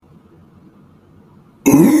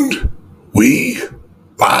Und we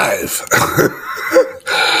live.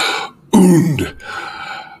 Und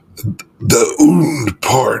the und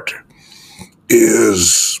part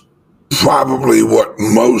is probably what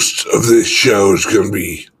most of this show is going to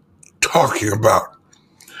be talking about.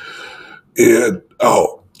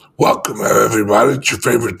 Welcome everybody. It's your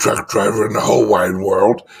favorite truck driver in the whole wide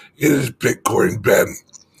world. It is Bitcoin Ben.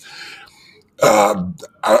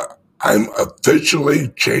 I'm officially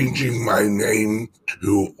changing my name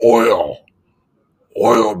to Oil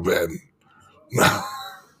Ben.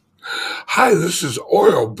 Hi, this is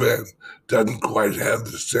Oil Ben. Doesn't quite have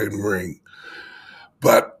the same ring.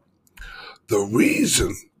 But the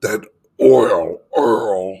reason that Earl,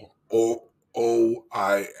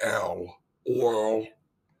 O-I-L, Oil,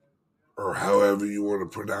 or however you want to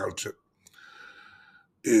pronounce it,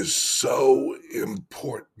 is so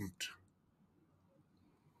important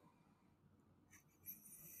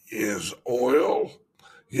is oil.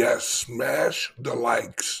 Yes, smash the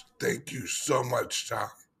likes. Thank you so much, Tom.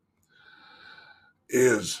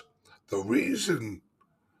 Is the reason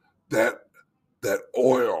that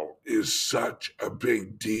oil is such a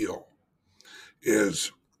big deal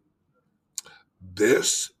is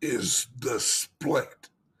this is the split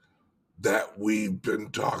that we've been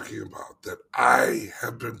talking about, that I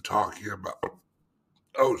have been talking about.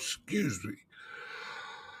 Oh, excuse me.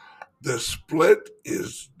 The split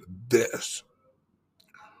is this.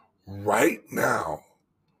 Right now,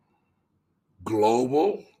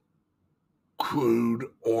 global crude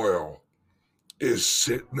oil is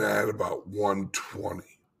sitting at about 120.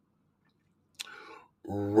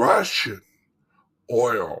 Russian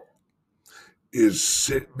oil is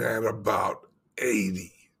sitting at about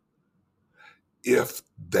 80, if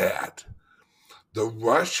that. The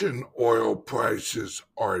Russian oil prices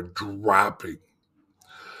are dropping.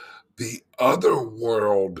 The other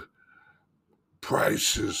world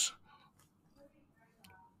prices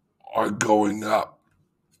are going up.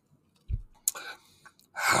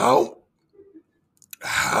 How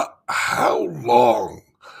long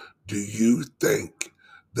do you think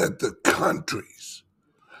that the countries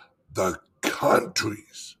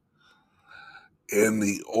and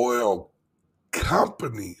the oil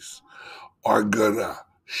companies are gonna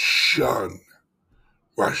shun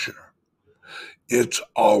Russia? It's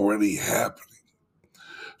already happening.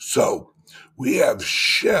 So we have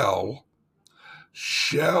Shell.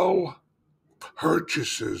 Shell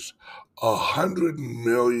purchases $100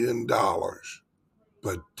 million,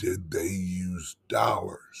 but did they use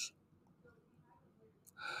dollars?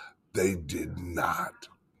 They did not.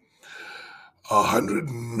 $100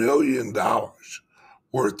 million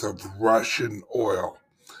worth of Russian oil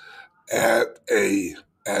at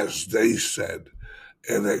as they said,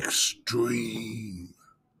 an extreme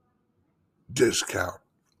discount.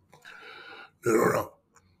 No.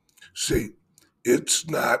 See, it's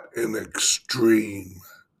not an extreme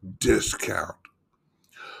discount.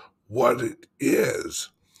 What it is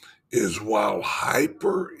while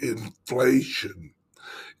hyperinflation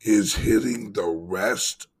is hitting the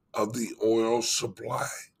rest of the oil supply,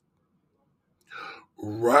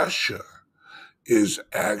 Russia is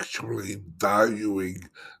actually valuing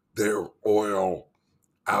their oil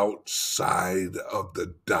outside of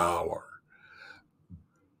the dollar.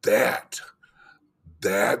 That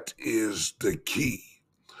is the key.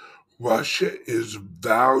 Russia is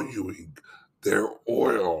valuing their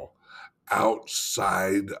oil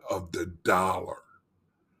outside of the dollar.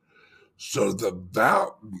 So the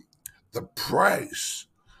price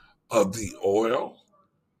of the oil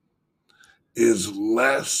is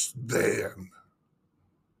less than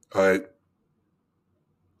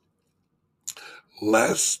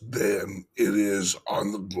it is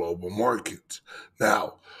on the global market.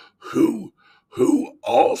 Now, who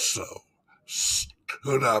also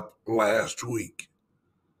stood up last week?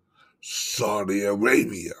 Saudi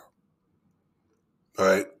Arabia.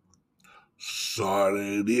 Right?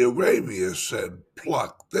 Saudi Arabia said,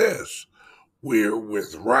 pluck this. We're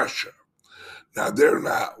with Russia. Now, they're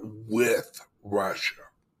not with Russia.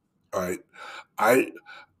 Right? I'm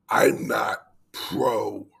not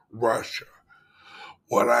pro-Russia.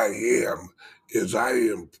 What I am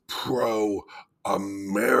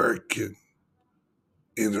pro-American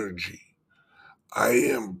energy. I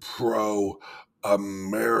am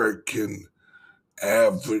pro-American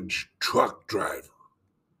average truck driver.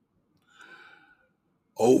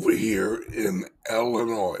 Over here in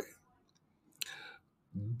Illinois,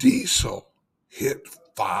 diesel hit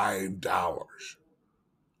 $5.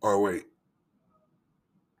 Or wait,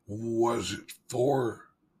 was it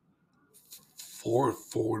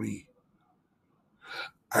 $4.40?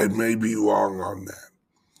 I may be wrong on that.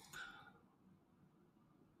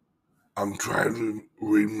 I'm trying to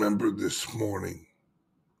remember this morning.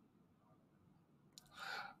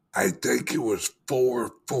 I think it was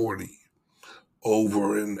 440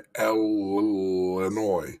 over in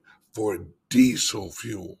Illinois for diesel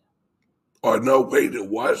fuel. Or no, wait, it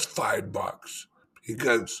was $5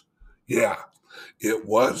 because, yeah, it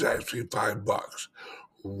was actually $5.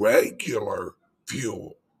 Regular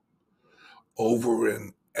fuel over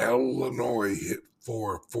in Illinois hit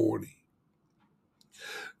 440.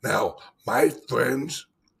 Now, my friends,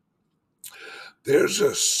 there's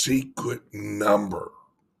a secret number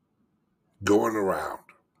going around,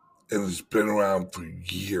 and it's been around for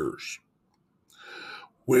years.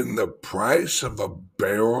 When the price of a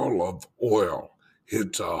barrel of oil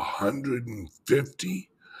hits 150,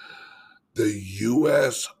 the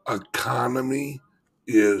U.S. economy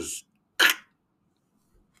is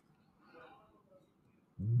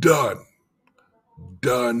done.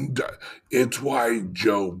 Done. It's why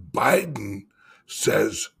Joe Biden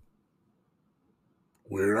says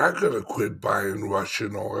we're not going to quit buying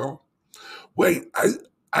Russian oil. Wait,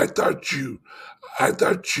 I thought you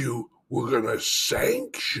were going to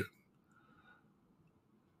sanction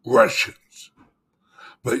Russians,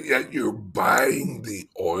 but yet you're buying the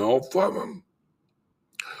oil from them.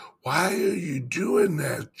 Why are you doing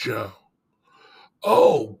that, Joe?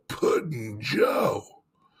 Oh, Puddin' Joe.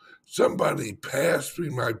 Somebody passed me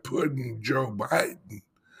my Puddin' Joe Biden.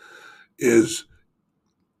 Isn't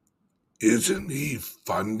he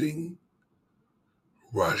funding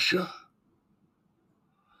Russia?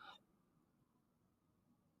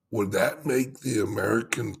 Would that make the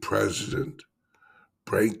American president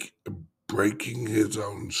breaking his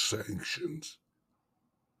own sanctions?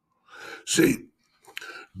 See,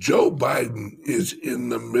 Joe Biden is in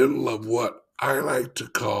the middle of what I like to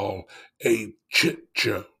call a chit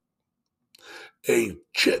show. A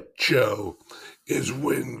chit show is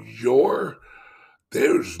when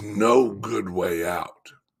there's no good way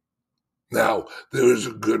out. Now, there is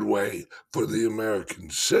a good way for the American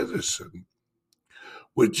citizen,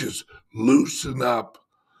 which is loosen up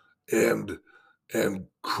and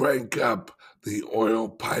crank up the oil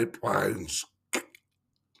pipelines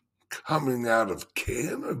coming out of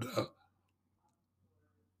Canada.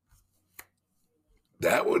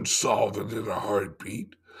 That would solve it in a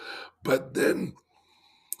heartbeat. But then,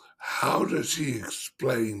 how does he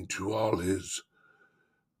explain to all his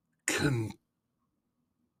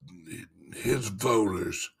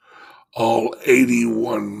voters, all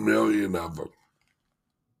 81 million of them?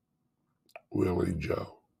 Really,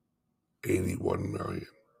 Joe? 81 million?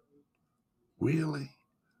 Really?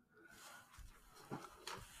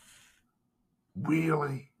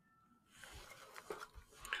 Really?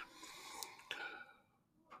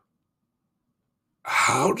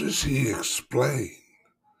 How does he explain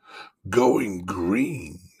going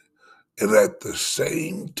green and at the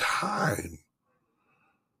same time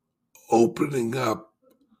opening up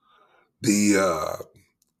the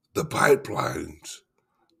pipelines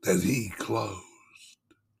that he closed?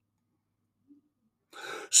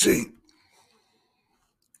 See,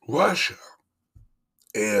 Russia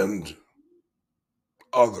and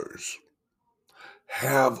others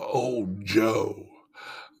have old Joe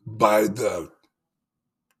by the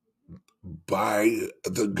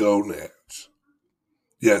gonads.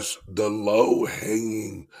 Yes, the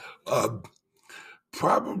low-hanging,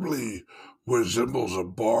 probably resembles a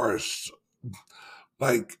Boris,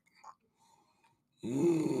 like,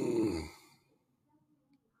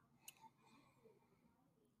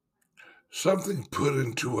 something put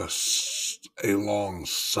into a long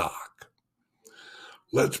sock.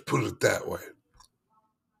 Let's put it that way.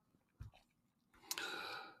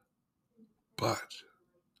 But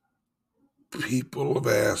people have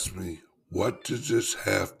asked me, what does this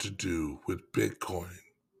have to do with Bitcoin?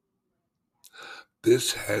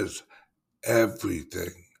 This has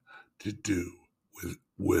everything to do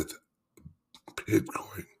with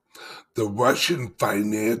Bitcoin. The Russian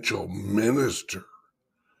financial minister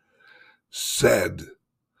said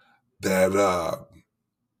that,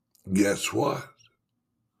 guess what?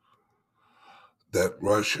 That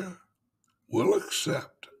Russia will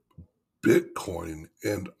accept Bitcoin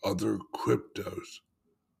and other cryptos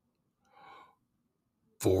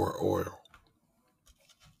for oil.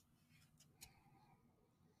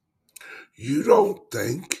 You don't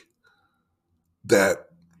think that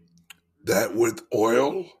with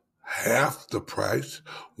oil half the price,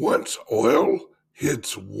 once oil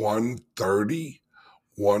hits 130,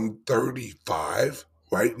 135,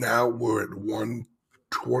 right now we're at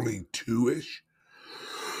 122-ish.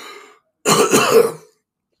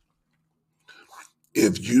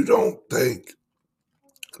 If you don't think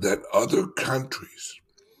that other countries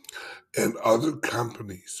and other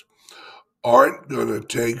companies aren't going to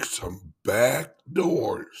take some back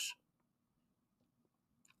doors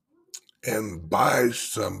and buy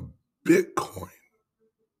some Bitcoin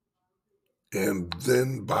and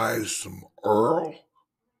then buy some Earl,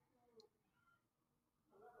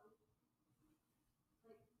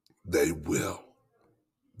 they will.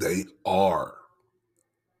 They are.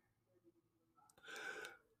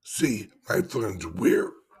 See, my friends,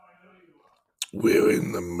 we're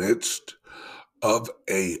in the midst of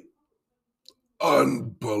a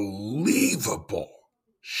unbelievable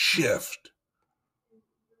shift.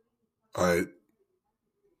 All right,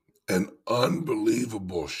 an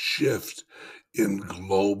unbelievable shift in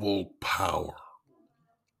global power.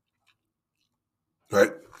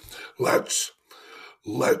 Right? Let's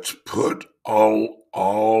put all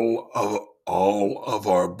of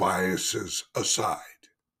our biases aside.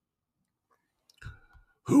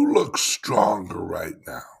 Who looks stronger right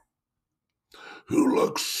now? Who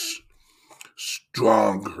looks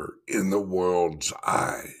stronger in the world's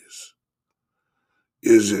eyes?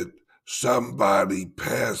 Is it somebody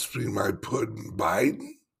pass me my pudding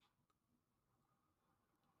Biden?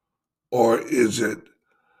 Or is it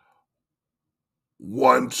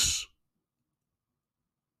once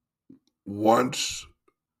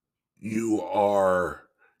you are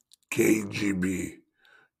KGB,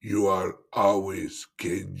 you are always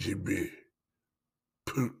KGB?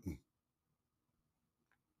 Putin.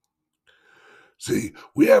 See,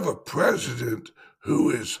 we have a president who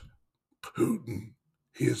is Putin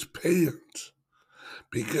his pants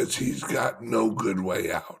because he's got no good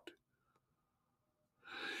way out.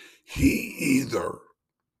 He either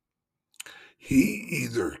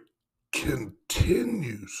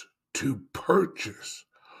continues to purchase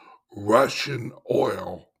Russian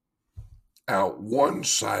oil out one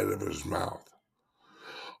side of his mouth,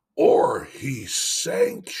 or he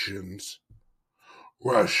sanctions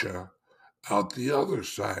Russia out the other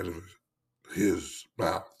side of his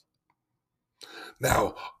mouth.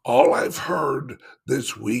 Now, all I've heard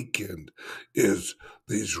this weekend is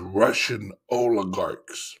these Russian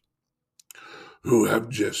oligarchs who have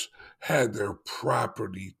just had their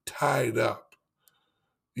property tied up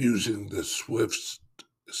using the SWIFT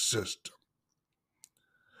system.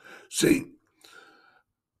 See,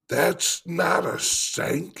 that's not a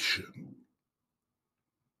sanction,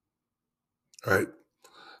 right?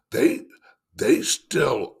 They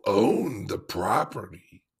still own the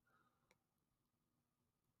property.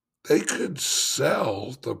 They could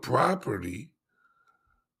sell the property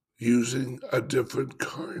using a different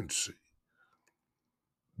currency.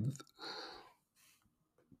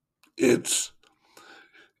 It's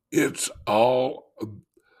all,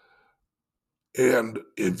 and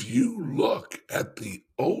if you look at the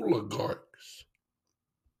oligarchs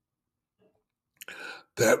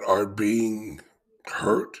that are being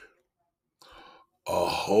hurt, a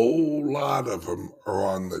whole lot of them are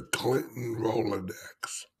on the Clinton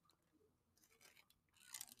Rolodex.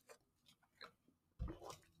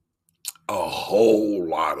 A whole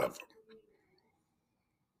lot of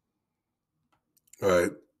them,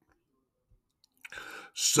 right?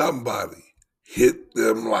 Somebody hit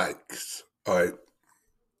them likes, all right?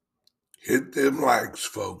 Hit them likes,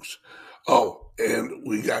 folks. Oh, and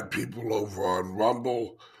we got people over on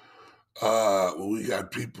Rumble. We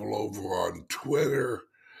got people over on Twitter.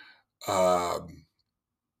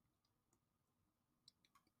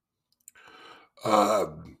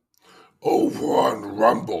 Over on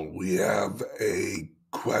Rumble, we have a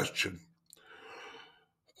question.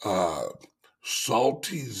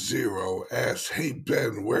 Salty Zero asks, "Hey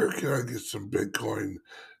Ben, where can I get some Bitcoin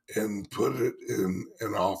and put it in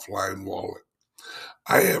an offline wallet?"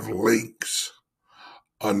 I have links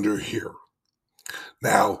under here.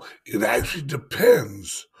 Now, it actually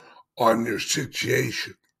depends on your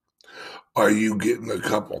situation. Are you getting a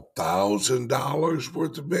couple $1,000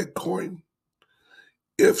 worth of Bitcoin?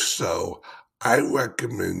 If so, I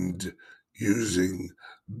recommend using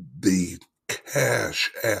the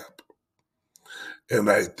Cash App. And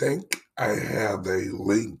I think I have a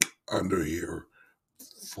link under here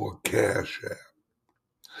for Cash App.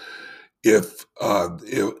 If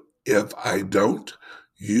I don't,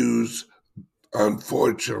 use,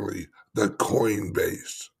 unfortunately, the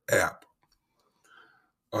Coinbase app.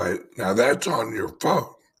 All right, now that's on your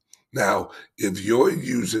phone. Now, if you're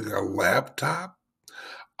using a laptop,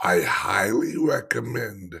 I highly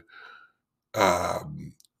recommend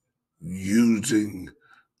using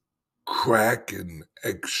Kraken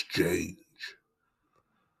Exchange.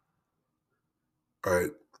 All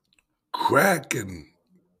right, Kraken,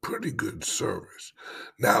 pretty good service.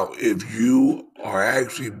 Now, if you are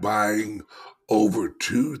actually buying over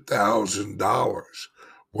 $2,000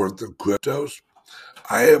 worth of cryptos.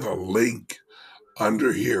 I have a link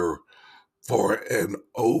under here for an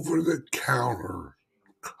over-the-counter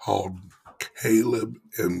called Caleb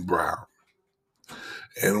and Brown.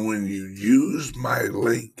 And when you use my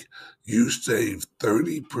link, you save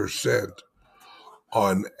 30%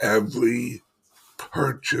 on every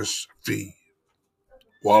purchase fee.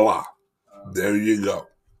 Voila. There you go.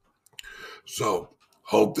 So,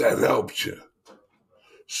 hope that helps you.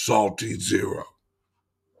 Salty Zero.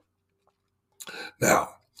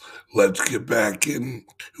 Now, let's get back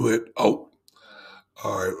into it. Oh,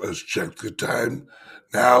 all right, let's check the time.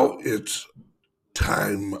 Now it's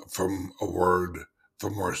time from a word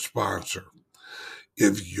from our sponsor.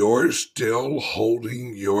 If you're still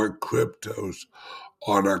holding your cryptos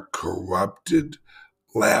on a corrupted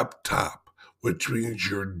laptop, which means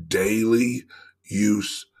your daily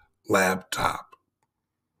use laptop,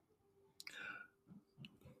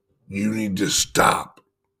 you need to stop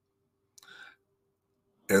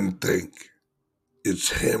and think it's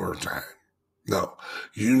hammer time. No,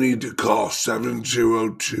 you need to call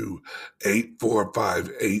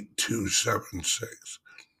 702-845-8276.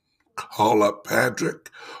 Call up Patrick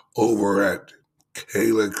over at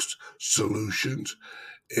Calyx Solutions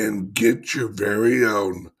and get your very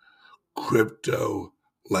own crypto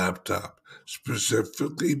laptop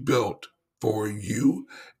specifically built for you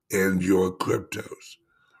and your cryptos.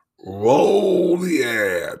 Roll the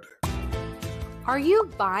ad. Are you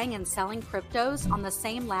buying and selling cryptos on the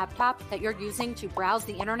same laptop that you're using to browse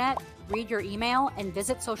the internet, read your email, and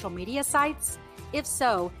visit social media sites? If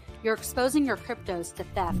so, you're exposing your cryptos to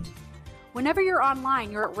theft. Whenever you're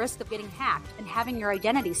online, you're at risk of getting hacked and having your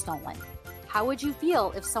identity stolen. How would you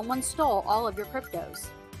feel if someone stole all of your cryptos?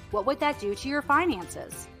 What would that do to your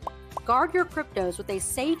finances? Guard your cryptos with a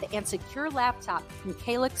safe and secure laptop from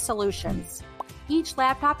Calyx Solutions. Each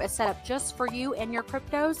laptop is set up just for you and your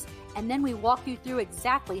cryptos, and then we walk you through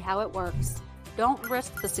exactly how it works. Don't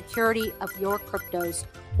risk the security of your cryptos.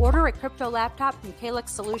 Order a crypto laptop from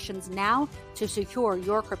Calyx Solutions now to secure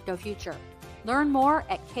your crypto future. Learn more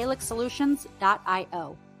at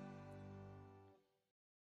calyxsolutions.io.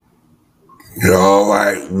 All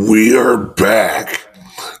right, we are back.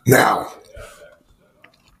 Now,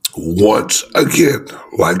 once again,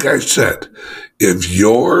 like I said, if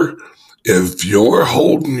you're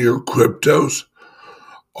holding your cryptos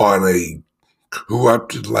on a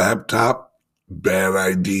corrupted laptop, bad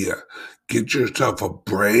idea. Get yourself a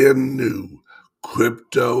brand new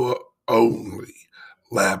crypto only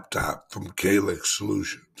laptop from Calyx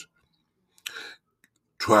Solutions.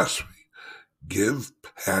 Trust me, give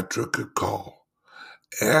Patrick a call.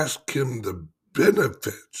 Ask him the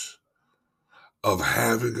benefits of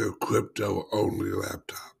having a crypto only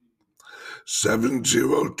laptop.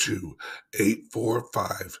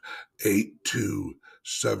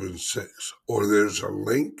 702-845-8276, or there's a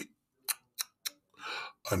link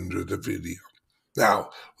under the video. Now,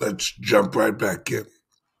 let's jump right back in.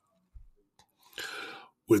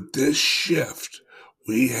 With this shift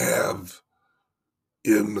we have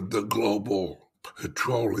in the global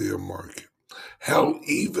petroleum market, hell,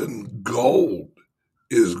 even gold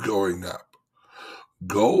is going up.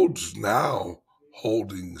 Gold's now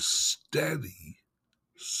holding steady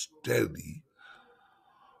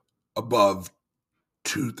above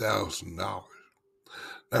 $2,000.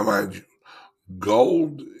 Now, mind you,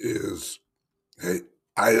 gold is, hey,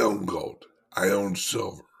 I own gold. I own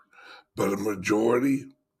silver. But a majority,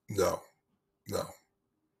 no.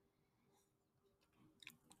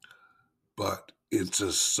 But it's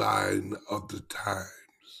a sign of the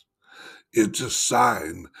times. It's a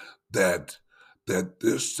sign that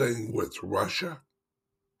this thing with Russia,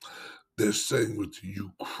 this thing with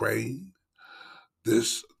Ukraine,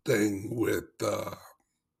 this thing with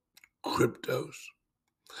cryptos,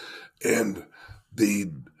 and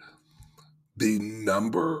the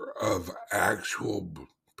number of actual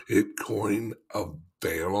Bitcoin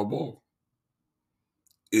available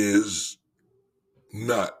is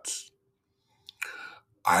nuts.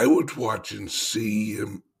 I was watching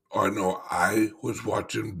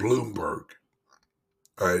Bloomberg,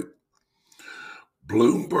 right?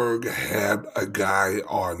 Bloomberg had a guy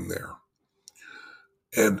on there.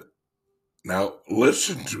 And now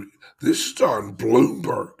listen to me. This is on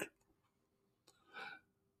Bloomberg.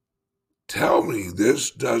 Tell me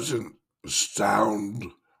this doesn't sound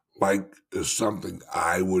like something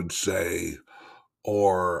I would say,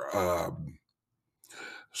 or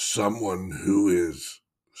someone who is,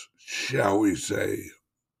 shall we say,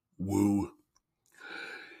 woo.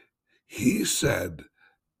 He said,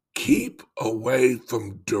 keep away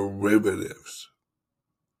from derivatives.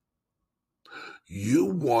 You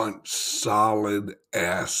want solid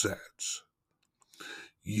assets.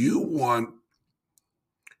 You want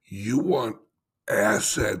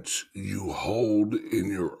assets you hold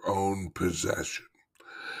in your own possession.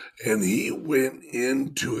 And he went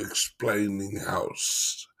into explaining how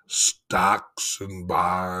stocks and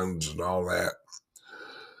bonds and all that,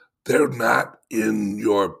 they're not in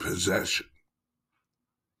your possession.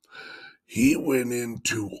 He went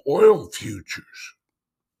into oil futures,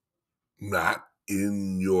 not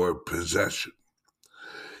in your possession.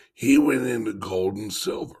 He went into gold and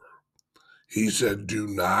silver. He said, do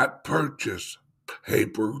not purchase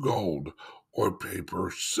paper gold or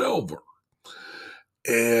paper silver.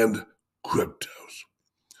 And cryptos.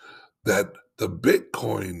 That the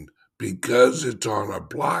Bitcoin, because it's on a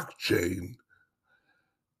blockchain,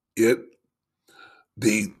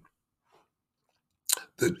 the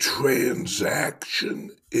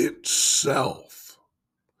transaction itself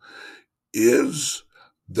is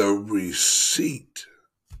the receipt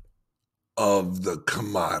of the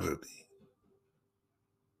commodity.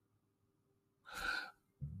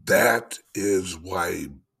 That is why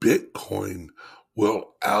Bitcoin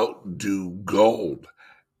will outdo gold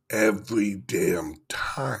every damn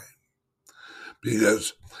time.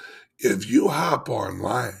 Because if you hop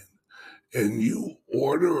online and you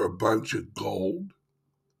order a bunch of gold,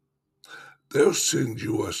 they'll send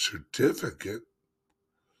you a certificate.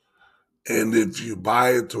 And if you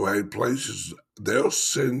buy at the right places, they'll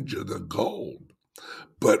send you the gold.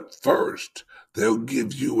 But first, they'll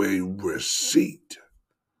give you a receipt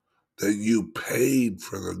that you paid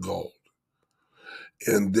for the gold.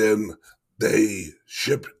 And then they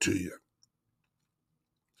ship it to you.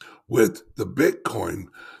 With the Bitcoin,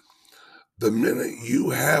 the minute you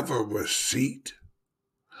have a receipt,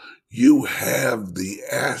 you have the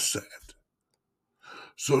asset.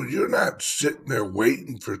 So you're not sitting there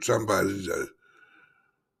waiting for somebody to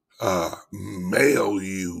mail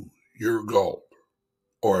you your gold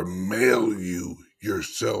or mail you your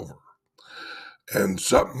silver. And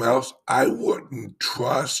something else, I wouldn't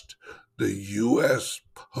trust the U.S.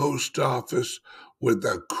 Post Office with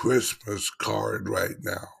a Christmas card right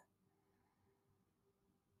now.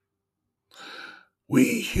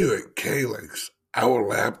 We here at Calyx, our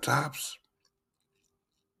laptops,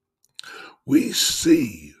 we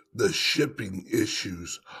see the shipping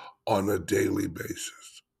issues on a daily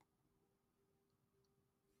basis.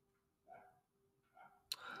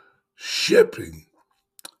 Shipping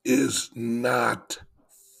is not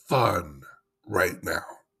fun right now.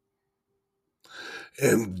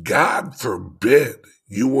 And God forbid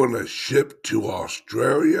you want to ship to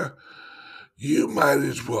Australia, you might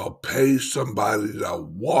as well pay somebody to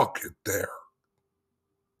walk it there.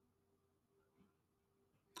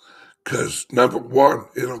 Because number one,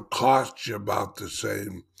 it'll cost you about the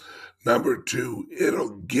same. Number two,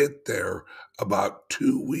 it'll get there about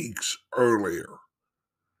 2 weeks earlier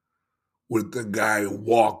with the guy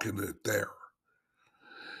walking it there.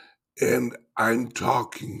 And I'm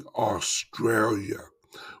talking Australia,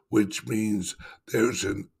 which means there's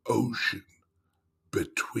an ocean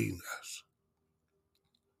between us.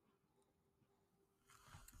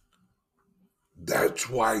 That's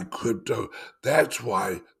why crypto, that's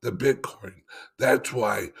why the Bitcoin, that's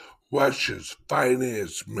why Russia's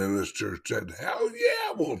finance minister said, hell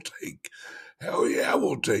yeah, we'll take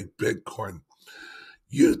Bitcoin.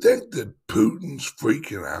 You think that Putin's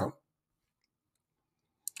freaking out?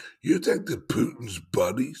 You think that Putin's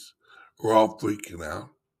buddies are all freaking out?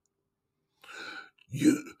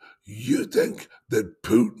 You think that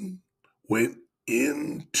Putin went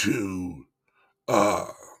into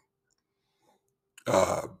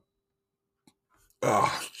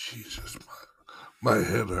Jesus, my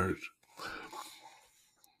head hurts.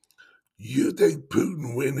 You think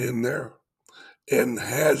Putin went in there and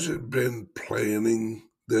hasn't been planning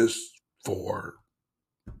this for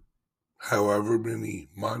however many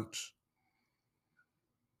months?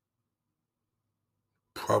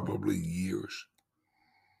 Probably years.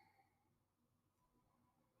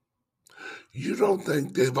 You don't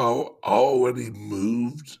think they've already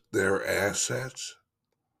moved their assets?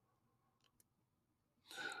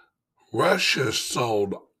 Russia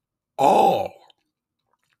sold all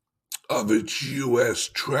of its U.S.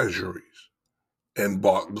 treasuries and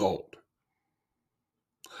bought gold.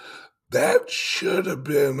 That should have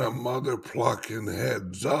been a mother plucking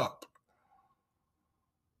heads up.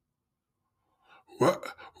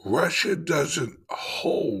 Russia doesn't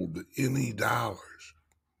hold any dollars.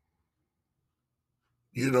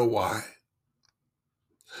 You know why?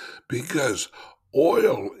 Because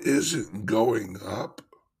oil isn't going up.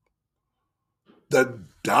 The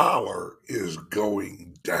dollar is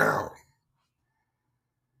going down.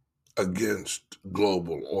 against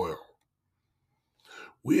global oil.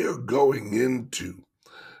 We are going into,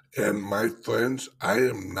 and my friends, I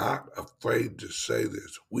am not afraid to say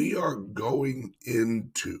this, we are going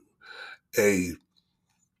into a,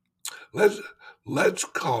 let's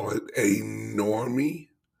call it a normie,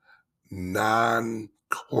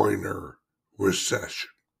 non-coiner recession.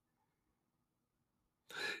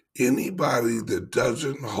 Anybody that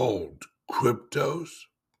doesn't hold cryptos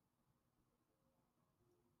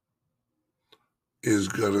is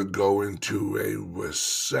going to go into a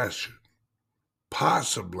recession,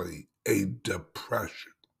 possibly a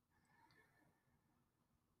depression.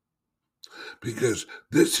 Because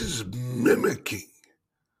this is mimicking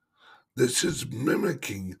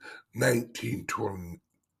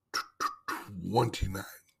 1929.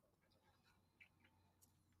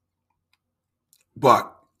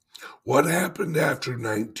 But what happened after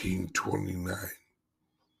 1929?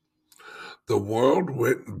 The world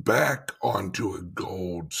went back onto a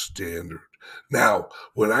gold standard. Now,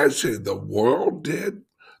 when I say the world did,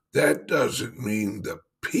 that doesn't mean the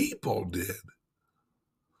people did.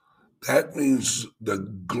 That means the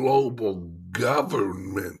global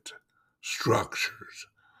government structures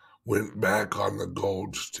went back on the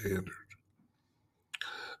gold standard.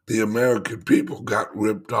 The American people got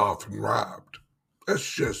ripped off and robbed.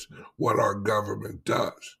 That's just what our government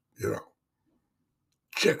does,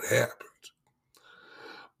 Shit happens.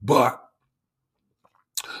 But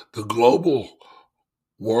the global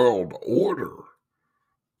world order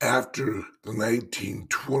after the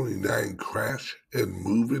 1929 crash and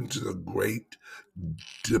move into the Great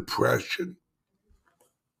Depression,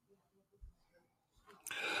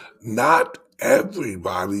 not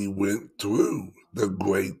everybody went through the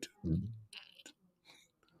Great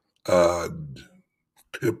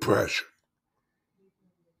Depression.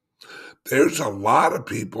 There's a lot of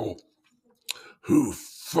people who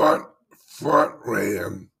front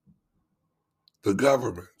ran the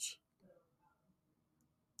governments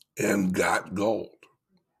and got gold.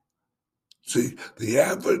 See, the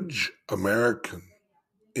average American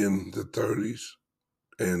in the 30s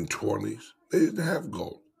and 20s, they didn't have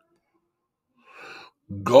gold.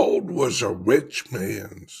 Gold was a rich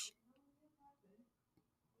man's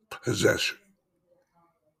possession.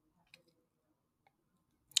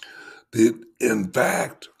 In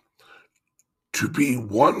fact, to be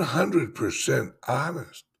 100%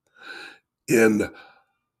 honest, in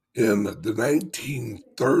the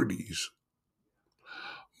 1930s,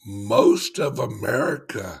 most of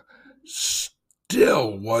America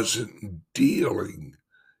still wasn't dealing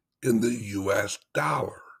in the U.S.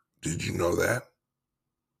 dollar. Did you know that?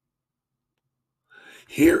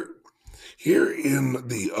 Here in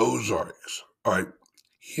the Ozarks, all right,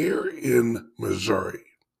 here in Missouri,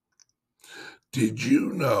 did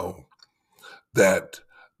you know that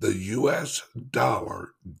the U.S.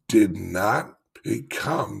 dollar did not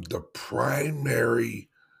become the primary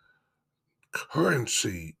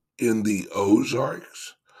currency in the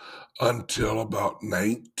Ozarks until about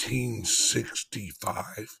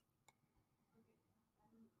 1965?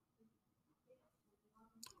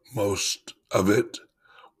 Most of it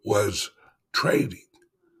was trading,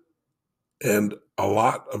 and a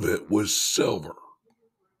lot of it was silver.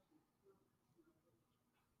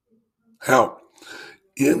 How?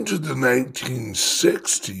 Into the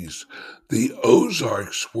 1960s, the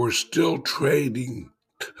Ozarks were still trading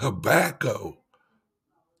tobacco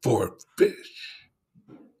for fish.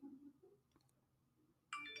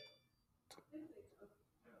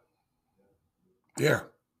 Yeah.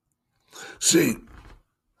 See,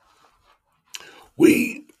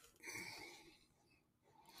 we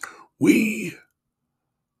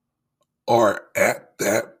are at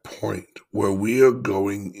that point where we are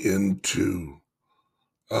going into,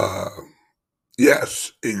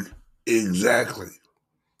 yes, exactly,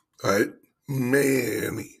 right?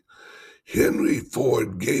 Henry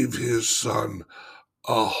Ford gave his son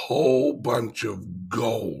a whole bunch of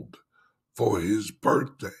gold for his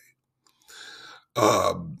birthday.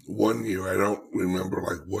 One year, I don't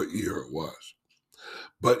remember what year it was.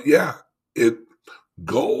 But yeah,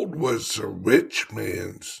 gold was a rich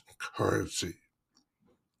man's currency.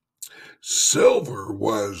 Silver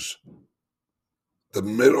was the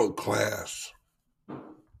middle class-ish.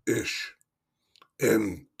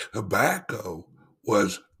 And tobacco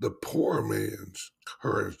was the poor man's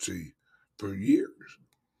currency for years.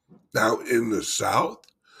 Now, in the South,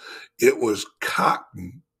 it was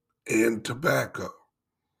cotton and tobacco,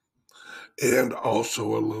 and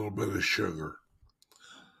also a little bit of sugar.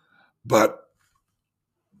 But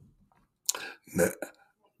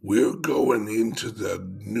we're going into the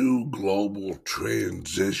new global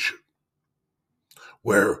transition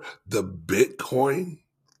where the Bitcoin,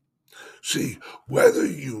 see, whether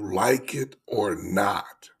you like it or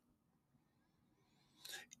not,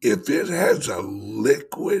 if it has a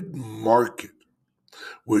liquid market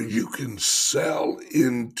where you can sell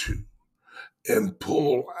into and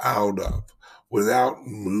pull out of without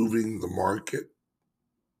moving the market,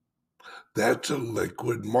 that's a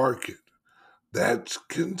liquid market. That's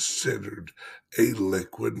considered a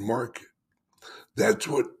liquid market. That's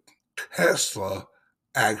what Tesla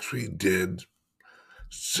actually did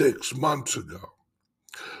 6 months ago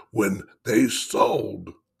when they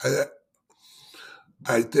sold,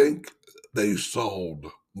 I think they sold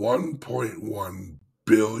 $1.1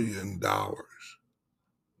 billion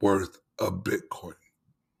worth of Bitcoin.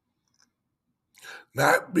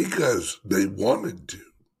 Not because they wanted to.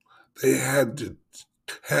 They had to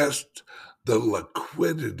test the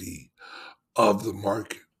liquidity of the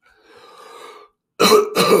market.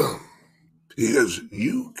 Because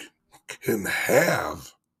you can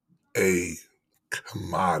have a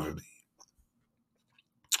commodity.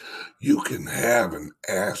 You can have an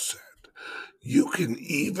asset. You can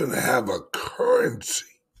even have a currency.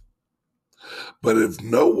 But if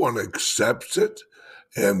no one accepts it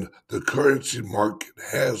and the currency market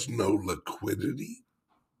has no liquidity,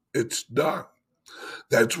 it's done.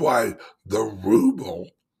 That's why the ruble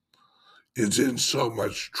is in so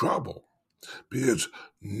much trouble, because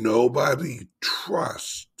nobody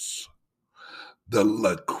trusts the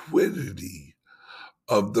liquidity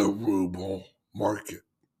of the ruble market.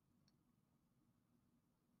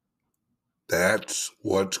 That's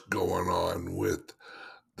what's going on with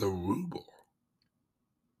the ruble.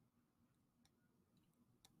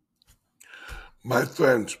 My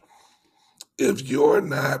friends, if you're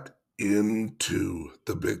not into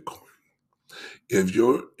the Bitcoin, if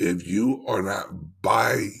you are not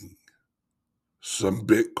buying some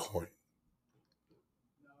Bitcoin,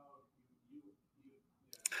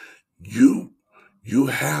 you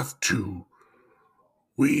have to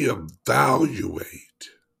reevaluate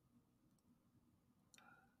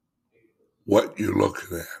what you're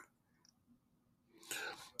looking at.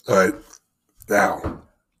 All right, now,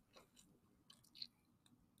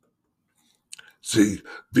 see,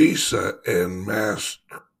 Visa and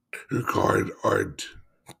MasterCard are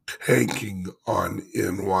tanking on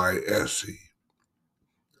NYSE.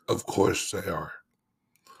 Of course they are.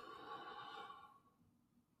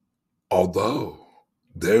 Although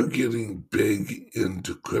they're getting big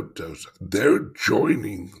into cryptos, they're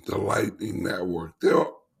joining the Lightning Network.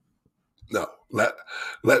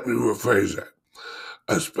 Let me rephrase that.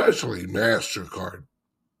 Especially MasterCard.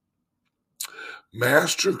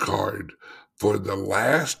 MasterCard, for the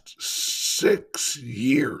last 6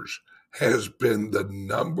 years, has been the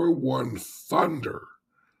number one funder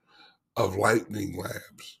of Lightning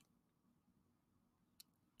Labs.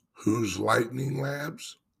 Who's Lightning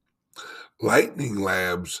Labs? Lightning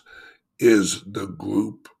Labs is the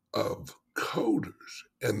group of coders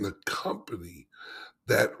and the company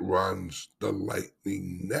that runs the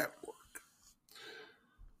Lightning Network.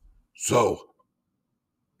 So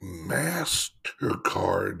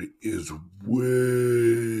MasterCard is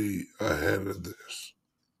way ahead of this.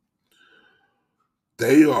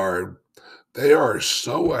 They are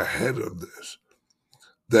so ahead of this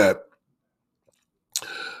that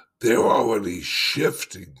they're already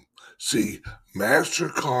shifting. See,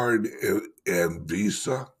 MasterCard and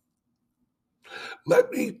Visa, let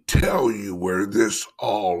me tell you where this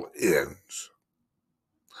all ends.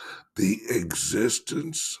 The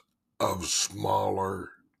existence of smaller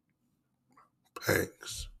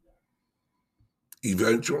banks.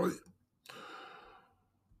 Eventually,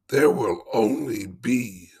 there will only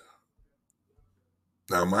be,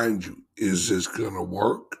 now mind you, is this going to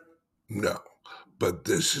work? No, but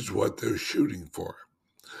this is what they're shooting for.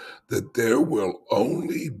 That there will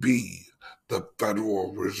only be the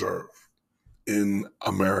Federal Reserve in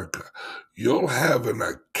America. You'll have an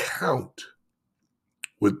account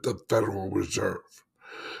with the Federal Reserve.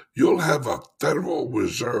 You'll have a Federal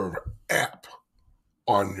Reserve app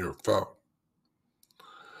on your phone.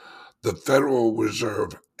 The Federal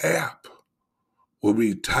Reserve app will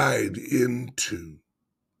be tied into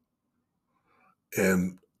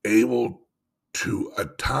and able to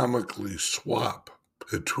atomically swap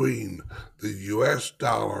between the US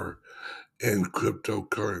dollar and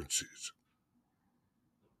cryptocurrencies.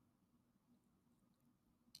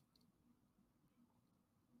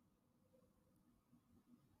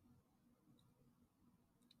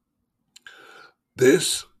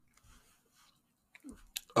 This,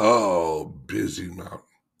 Busy Mountain.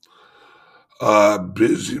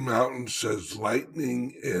 Busy Mountain says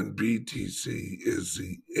Lightning and BTC is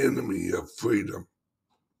the enemy of freedom.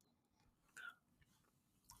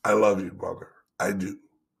 I love you, brother. I do.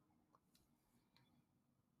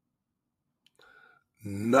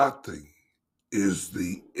 Nothing is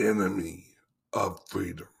the enemy of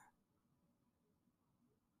freedom.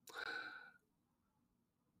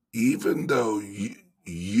 Even though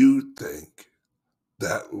you think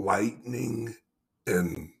that Lightning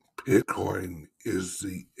and Bitcoin is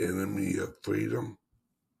the enemy of freedom,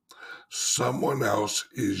 someone else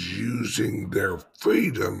is using their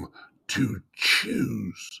freedom to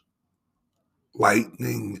choose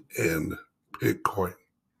Lightning and Bitcoin,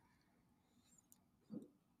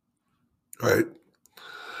 right?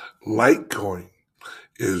 Litecoin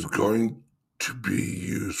is going to be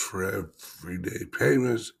used for everyday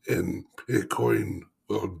payments, and Bitcoin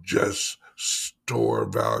will just store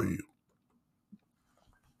value.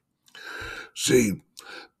 See,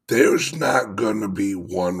 there's not going to be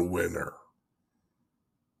one winner.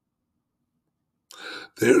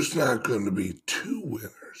 There's not going to be two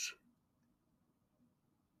winners.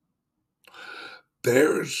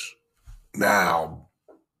 There's now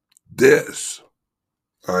this,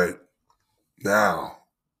 all right? Now,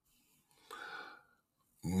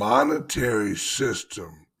 monetary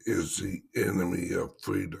system is the enemy of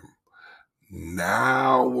freedom.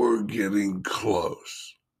 Now we're getting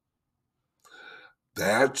close.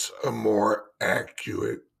 That's a more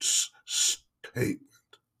accurate statement.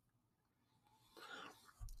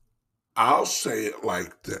 I'll say it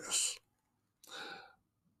like this.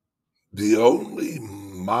 The only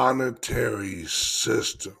monetary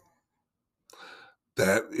system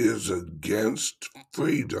that is against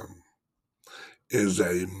freedom is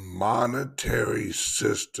a monetary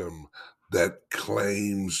system that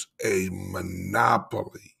claims a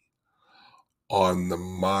monopoly on the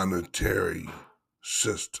monetary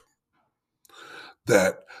system.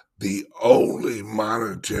 That the only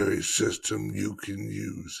monetary system you can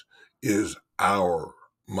use is our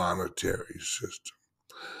monetary system.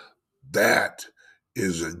 That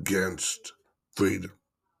is against freedom.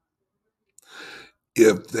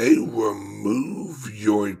 If they remove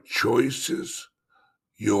your choices,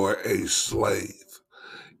 you're a slave.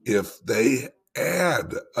 If they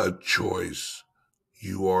add a choice,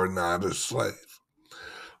 you are not a slave.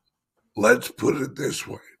 Let's put it this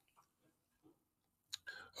way.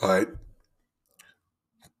 All right.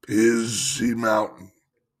 Busy Mountain.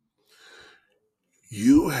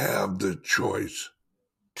 You have the choice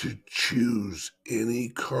to choose any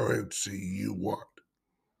currency you want.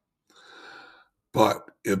 But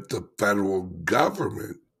if the federal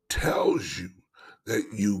government tells you that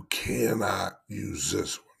you cannot use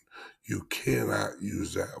this one, you cannot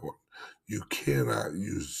use that one, you cannot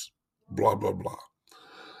use blah, blah, blah,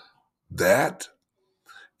 that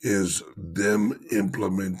is them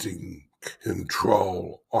implementing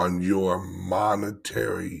control on your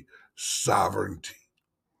monetary sovereignty.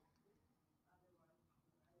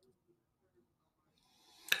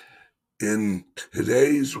 In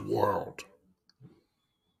today's world,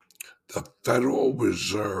 the Federal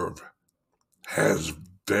Reserve has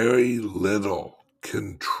very little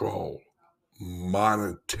control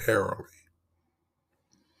monetarily.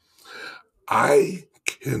 I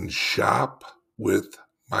can shop with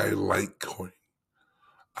my Litecoin.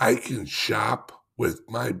 I can shop with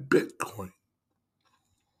my Bitcoin.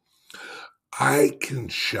 I can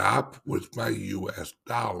shop with my US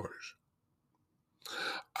dollars.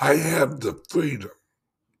 I have the freedom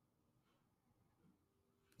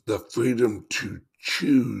to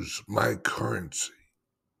choose my currency.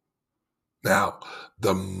 Now,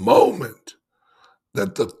 the moment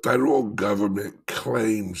that the federal government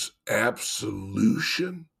claims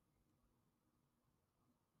absolution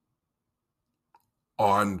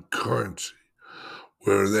on currency,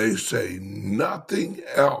 where they say nothing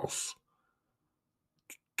else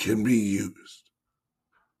can be used,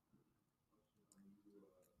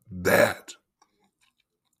 that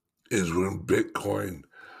is when Bitcoin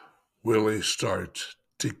really starts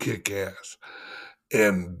to kick ass.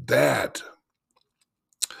 And that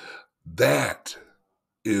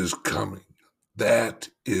is coming. That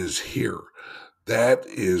is here. That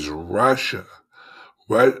is Russia.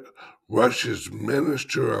 Russia's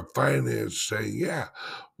Minister of Finance saying, yeah,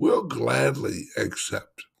 we'll gladly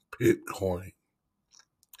accept Bitcoin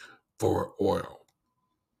for oil.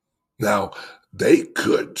 Now, they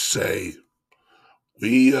could say,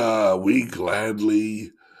 we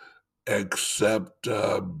gladly accept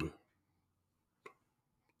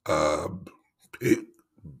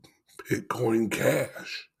Bitcoin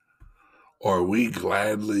Cash, or we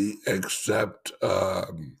gladly accept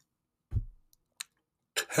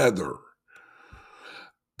Tether.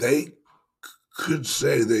 They could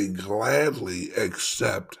say they gladly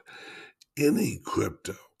accept any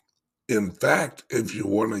crypto. In fact, if you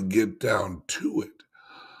want to get down to it,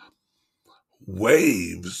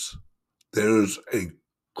 Waves, there's a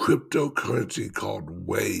cryptocurrency called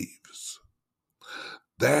Waves.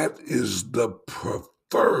 That is the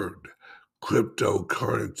preferred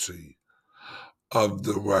cryptocurrency of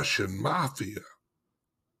the Russian mafia.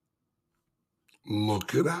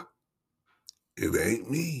 Look it up. It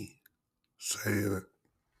ain't me saying it.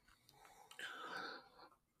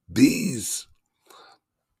 These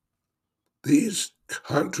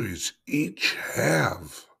countries each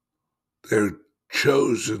have their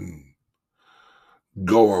chosen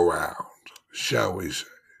go around, shall we say,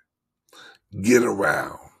 get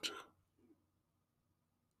around.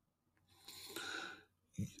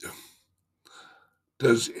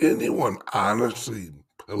 Does anyone honestly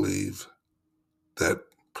believe that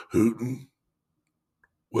Putin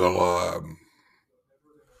will,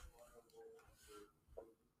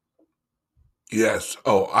 yes,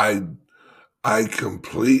 I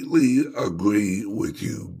completely agree with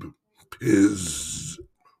you, Pizzy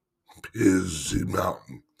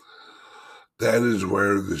Mountain. That is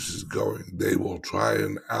where this is going. They will try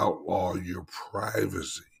and outlaw your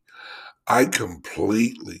privacy. I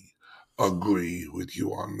completely agree with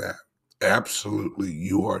you on that. Absolutely,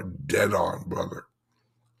 you are dead on, brother.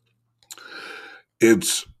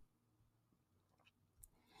 It's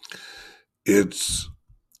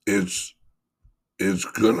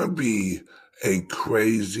gonna be a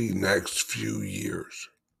crazy next few years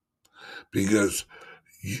because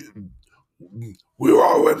we're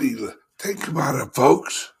already, think about it,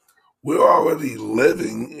 folks. We're already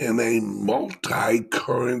living in a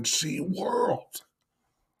multi-currency world.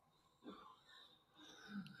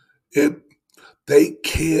 They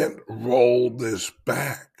can't roll this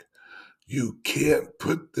back. You can't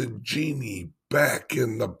put the genie back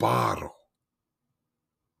in the bottle.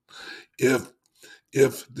 If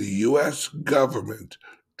the U.S. government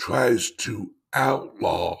tries to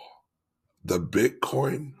outlaw the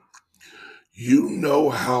Bitcoin, you know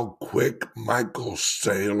how quick Michael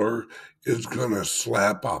Saylor is going to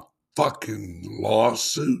slap a fucking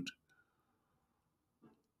lawsuit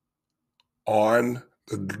on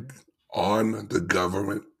the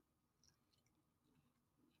government?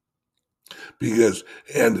 Because,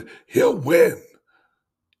 and he'll win.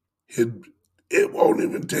 It won't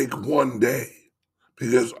even take one day.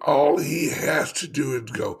 Because all he has to do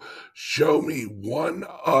is go, show me one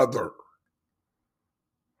other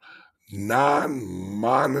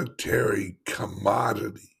non-monetary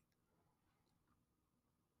commodity.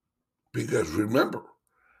 Because remember,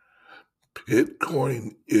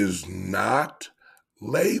 Bitcoin is not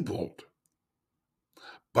labeled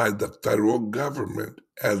by the federal government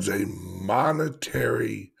as a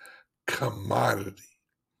monetary commodity.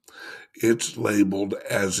 It's labeled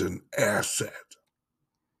as an asset.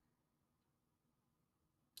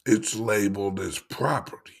 It's labeled as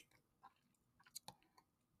property.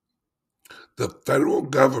 The federal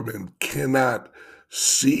government cannot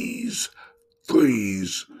seize,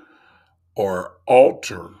 freeze, or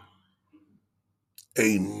alter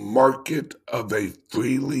a market of a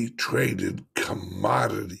freely traded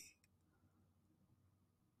commodity.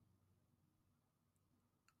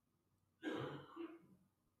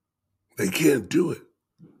 They can't do it.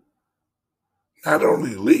 Not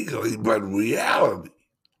only legally, but reality.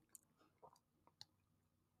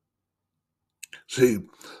 See,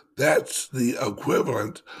 that's the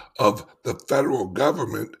equivalent of the federal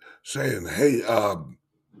government saying, hey,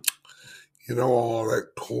 you know all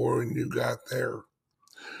that corn you got there?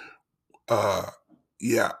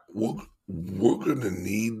 Yeah, we're going to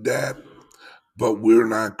need that, but we're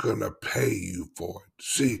not going to pay you for it.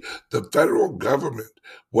 See, the federal government,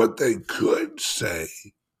 what they could say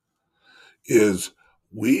is,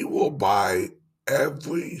 we will buy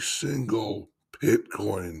every single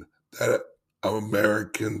Bitcoin that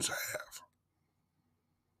Americans have.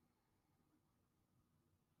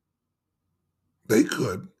 They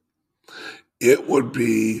could. It would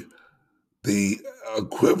be the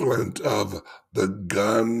equivalent of the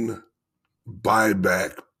gun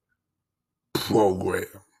buyback program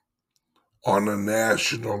on a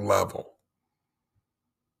national level.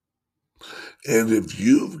 And if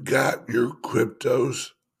you've got your cryptos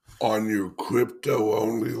on your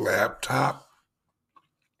crypto-only laptop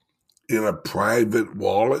in a private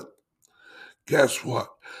wallet, guess what?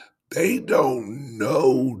 They don't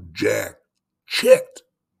know jack shit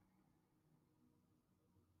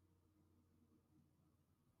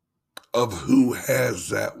of who has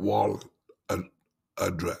that wallet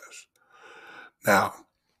address. Now,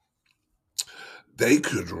 they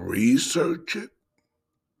could research it.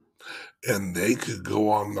 and they could go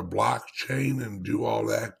on the blockchain and do all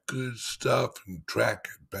that good stuff and track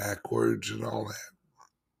it backwards and all that.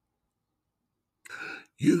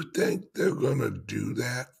 You think they're going to do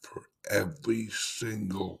that for every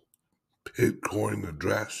single Bitcoin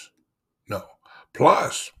address? No.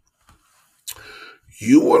 Plus,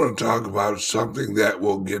 you want to talk about something that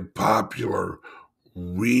will get popular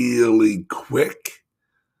really quick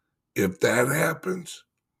if that happens,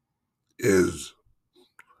 is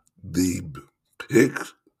the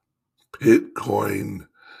Bitcoin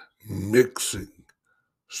mixing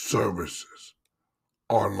services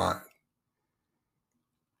online.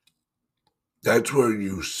 That's where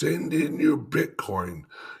you send in your Bitcoin,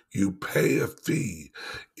 you pay a fee,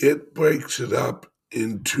 it breaks it up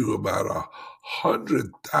into about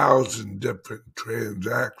 100,000 different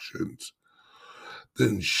transactions,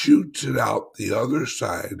 then shoots it out the other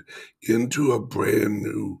side into a brand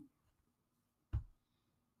new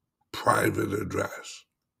private address.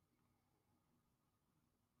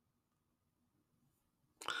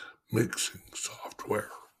 Mixing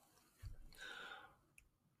software.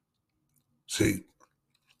 See,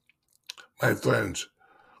 my friends,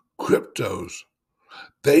 cryptos,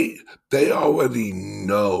 they already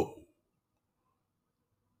know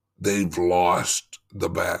they've lost the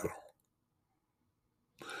battle.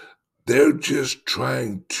 They're just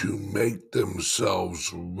trying to make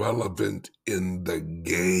themselves relevant in the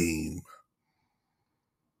game.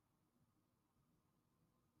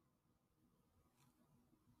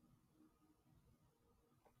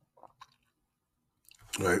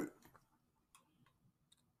 Right?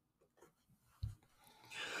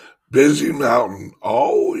 Busy Mountain,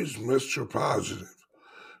 always Mr. Positive.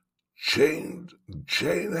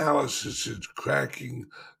 Chainalysis is cracking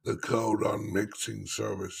the code on mixing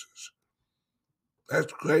services.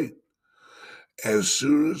 That's great. As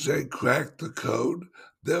soon as they crack the code,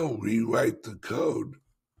 they'll rewrite the code,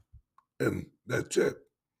 and that's it.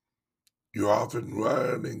 You're off and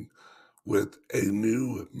running with a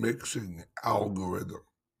new mixing algorithm.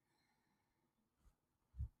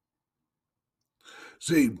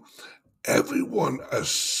 See, everyone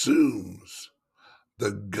assumes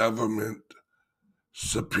the government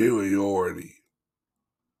superiority.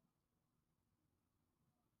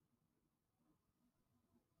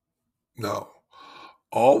 No,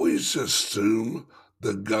 always assume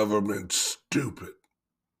the government's stupid,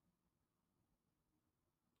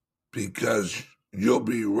 because you'll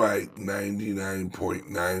be right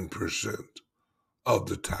 99.9% of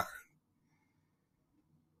the time.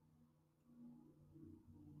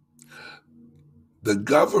 The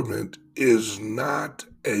government is not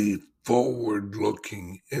a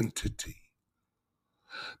forward-looking entity.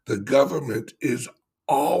 The government is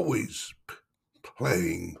always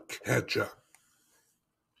playing catch-up.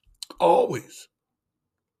 Always.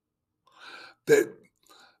 They're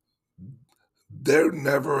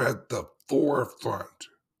never at the forefront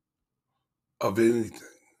of anything.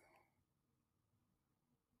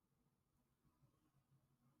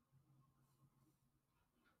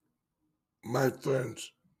 My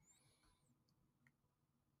friends,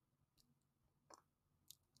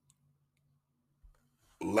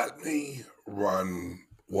 let me run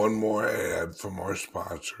one more ad from our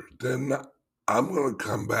sponsor. Then I'm going to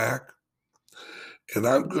come back and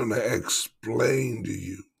I'm going to explain to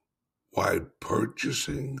you why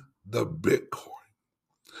purchasing the Bitcoin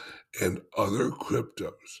and other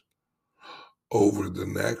cryptos over the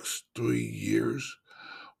next 3 years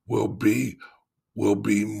will be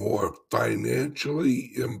more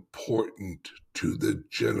financially important to the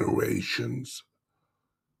generations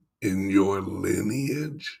in your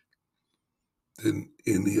lineage than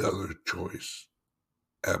any other choice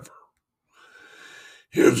ever.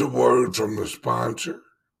 Here's a word from the sponsor,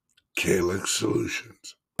 Calyx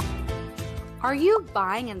Solutions. Are you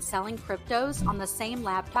buying and selling cryptos on the same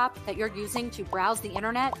laptop that you're using to browse the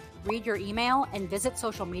internet, read your email, and visit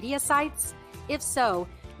social media sites? If so,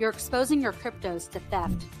 you're exposing your cryptos to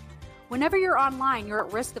theft. Whenever you're online, you're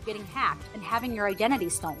at risk of getting hacked and having your identity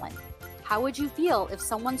stolen. How would you feel if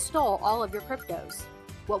someone stole all of your cryptos?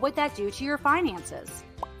 What would that do to your finances?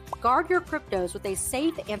 Guard your cryptos with a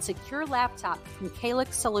safe and secure laptop from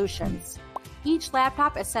Calyx Solutions. Each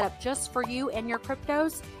laptop is set up just for you and your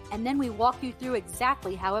cryptos, and then we walk you through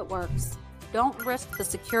exactly how it works. Don't risk the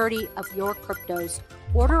security of your cryptos.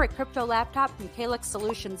 Order a crypto laptop from Calyx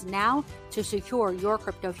Solutions now to secure your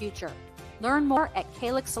crypto future. Learn more at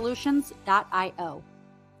calyxsolutions.io.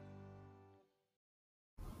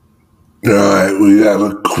 All right, we got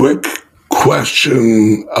a quick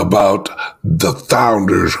question about the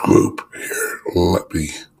Founders Group here. Let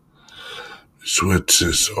me switch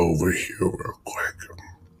this over here real quick.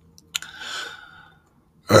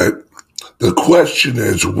 The question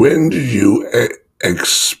is, when do you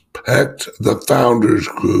expect the Founders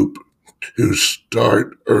Group to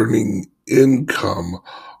start earning income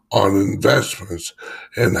on investments,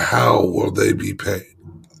 and how will they be paid?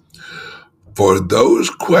 For those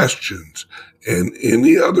questions and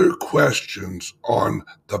any other questions on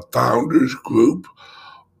the Founders Group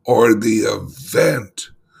or the event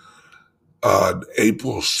on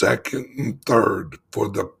April 2nd and 3rd for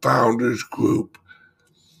the Founders Group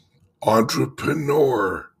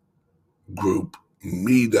Entrepreneur Group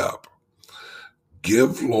Meetup,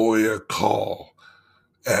 give Loy a call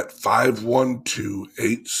at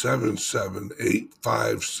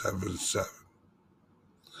 512-877-8577.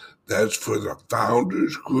 That's for the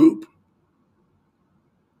Founders Group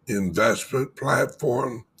investment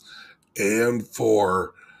platform and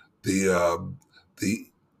for the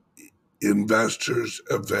investors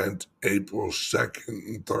event April 2nd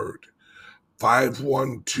and 3rd.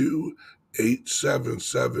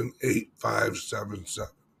 512-877-8577.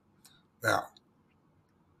 Now,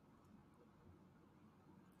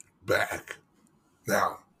 back.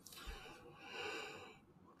 Now,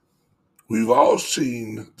 we've all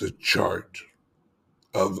seen the chart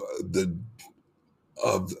of the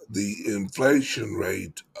inflation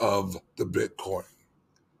rate of the Bitcoin.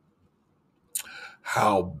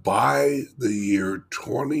 How by the year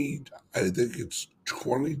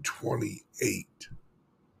 2028,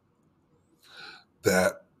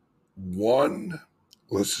 that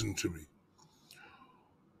listen to me,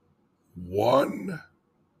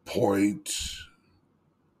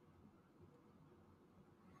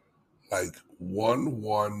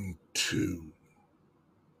 1.112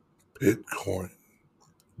 Bitcoin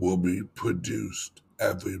will be produced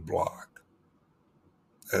every block.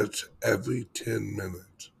 That's every 10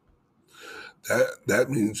 minutes. That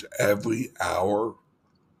means every hour,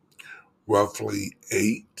 roughly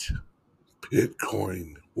 8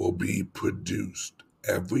 Bitcoin will be produced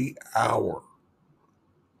every hour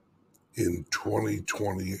in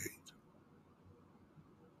 2028.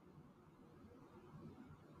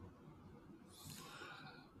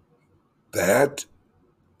 That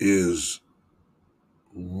is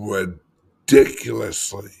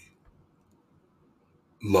ridiculously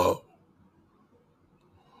low.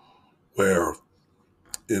 Where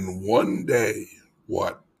in one day,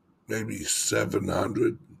 maybe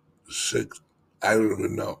 700, I don't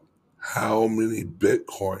even know how many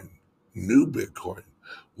new Bitcoin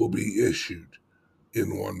will be issued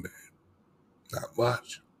in one day. Not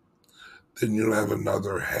much. Then you'll have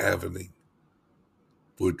another halvening,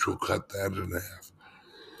 which will cut that in half.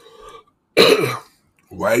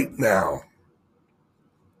 Right now,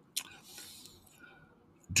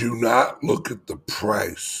 do not look at the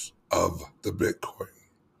price of the Bitcoin.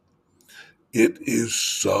 It is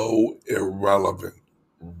so irrelevant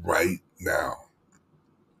right now.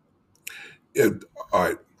 If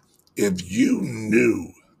you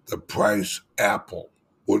knew the price Apple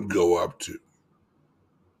would go up to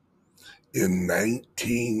in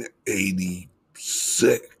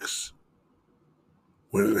 1986,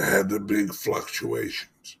 when it had the big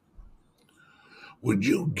fluctuations, would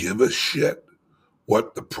you give a shit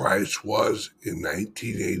what the price was in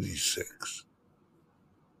 1986?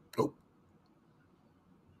 Nope.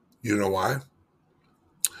 You know why?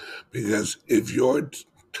 Because if your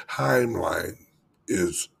timeline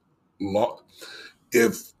is long,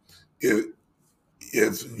 if you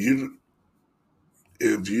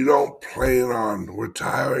don't plan on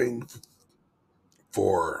retiring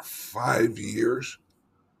for 5 years,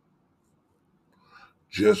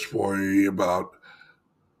 just worry about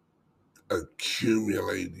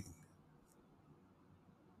accumulating.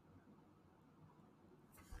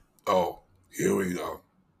 Oh, here we go.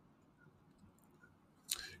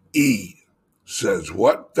 E says,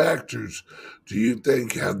 what factors do you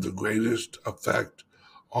think have the greatest effect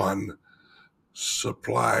on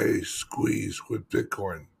supply squeeze with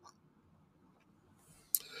Bitcoin?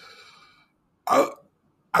 I'm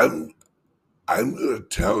going to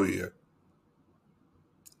tell you,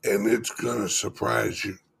 and it's going to surprise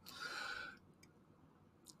you.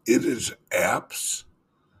 It is apps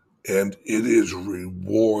and it is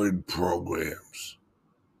reward programs.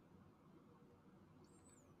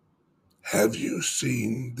 Have you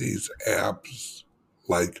seen these apps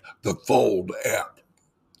like the Fold app?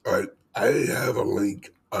 All right, I have a link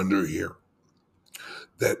under here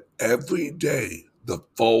that every day the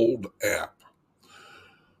Fold app,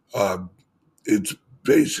 it's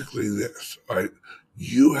basically this, all right?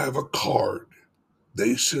 You have a card.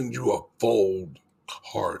 They send you a Fold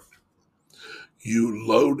card. You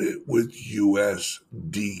load it with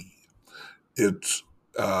USD. It's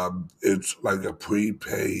like a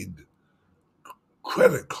prepaid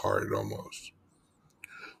credit card almost.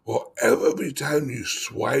 Well, every time you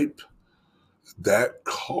swipe that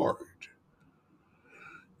card,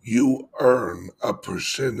 you earn a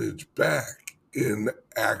percentage back in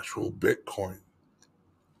actual Bitcoin.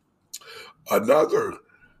 Another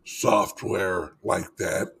software like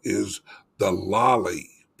that is the Lolly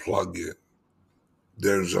plugin.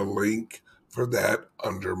 There's a link for that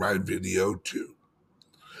under my video too.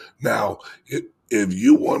 Now, if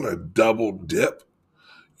you want to double dip,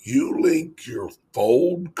 you link your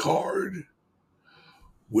Fold card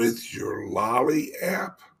with your Lolly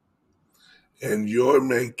app, and you're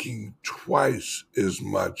making twice as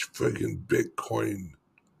much friggin' Bitcoin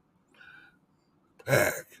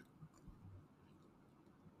back.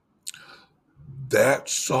 That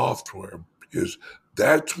software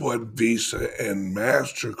that's what Visa and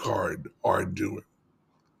MasterCard are doing.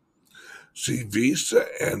 See, Visa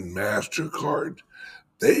and MasterCard,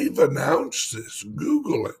 they've announced this.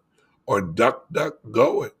 Google it or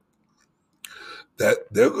DuckDuckGo it. That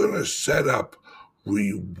they're going to set up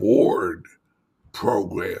reward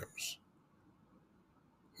programs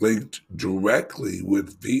linked directly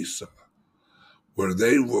with Visa, where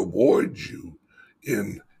they reward you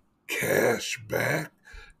in cash back,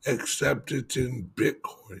 except it's in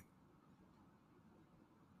Bitcoin.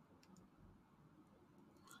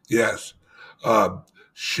 Yes,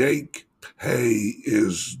 Shake Pay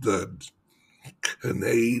is the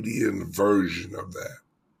Canadian version of that.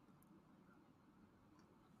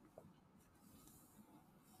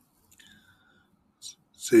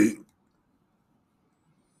 See,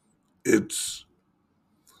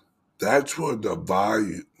 that's where the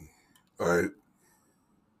value, right?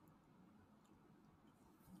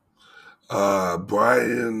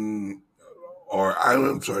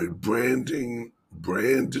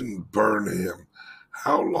 Brandon Burnham.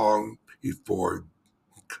 How long before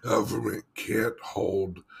government can't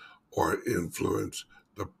hold or influence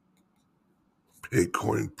the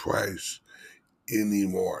Bitcoin price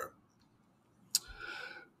anymore?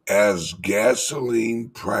 As gasoline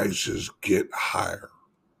prices get higher,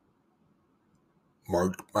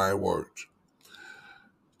 mark my words.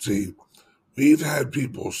 See, we've had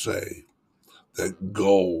people say that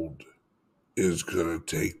gold is going to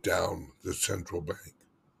take down the central bank,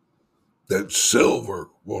 that silver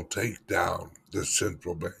will take down the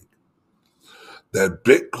central bank, that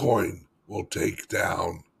Bitcoin will take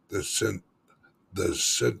down the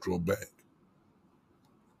central bank.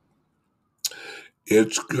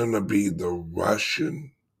 It's going to be the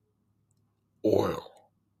Russian oil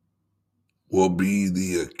will be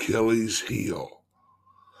the Achilles heel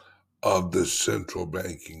of the central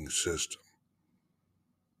banking system,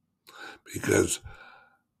 because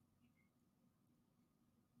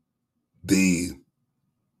the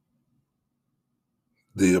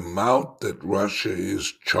amount that Russia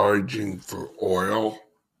is charging for oil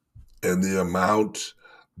and the amount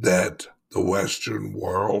that the Western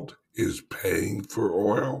world is paying for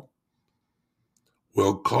oil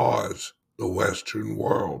will cause the Western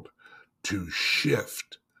world to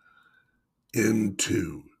shift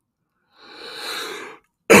into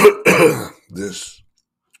this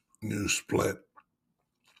new split.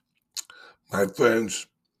 My friends,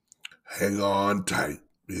 hang on tight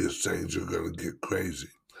because things are going to get crazy.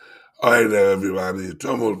 All right, everybody, it's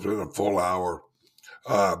almost been a full hour.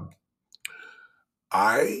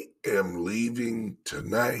 I am leaving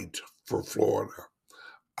tonight for Florida.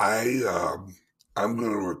 I'm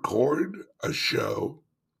going to record a show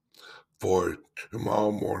for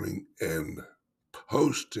tomorrow morning and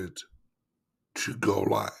post it to go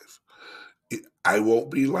live. I won't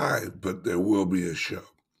be live, but there will be a show.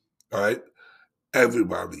 All right?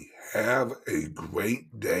 Everybody, have a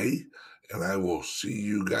great day, and I will see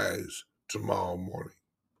you guys tomorrow morning.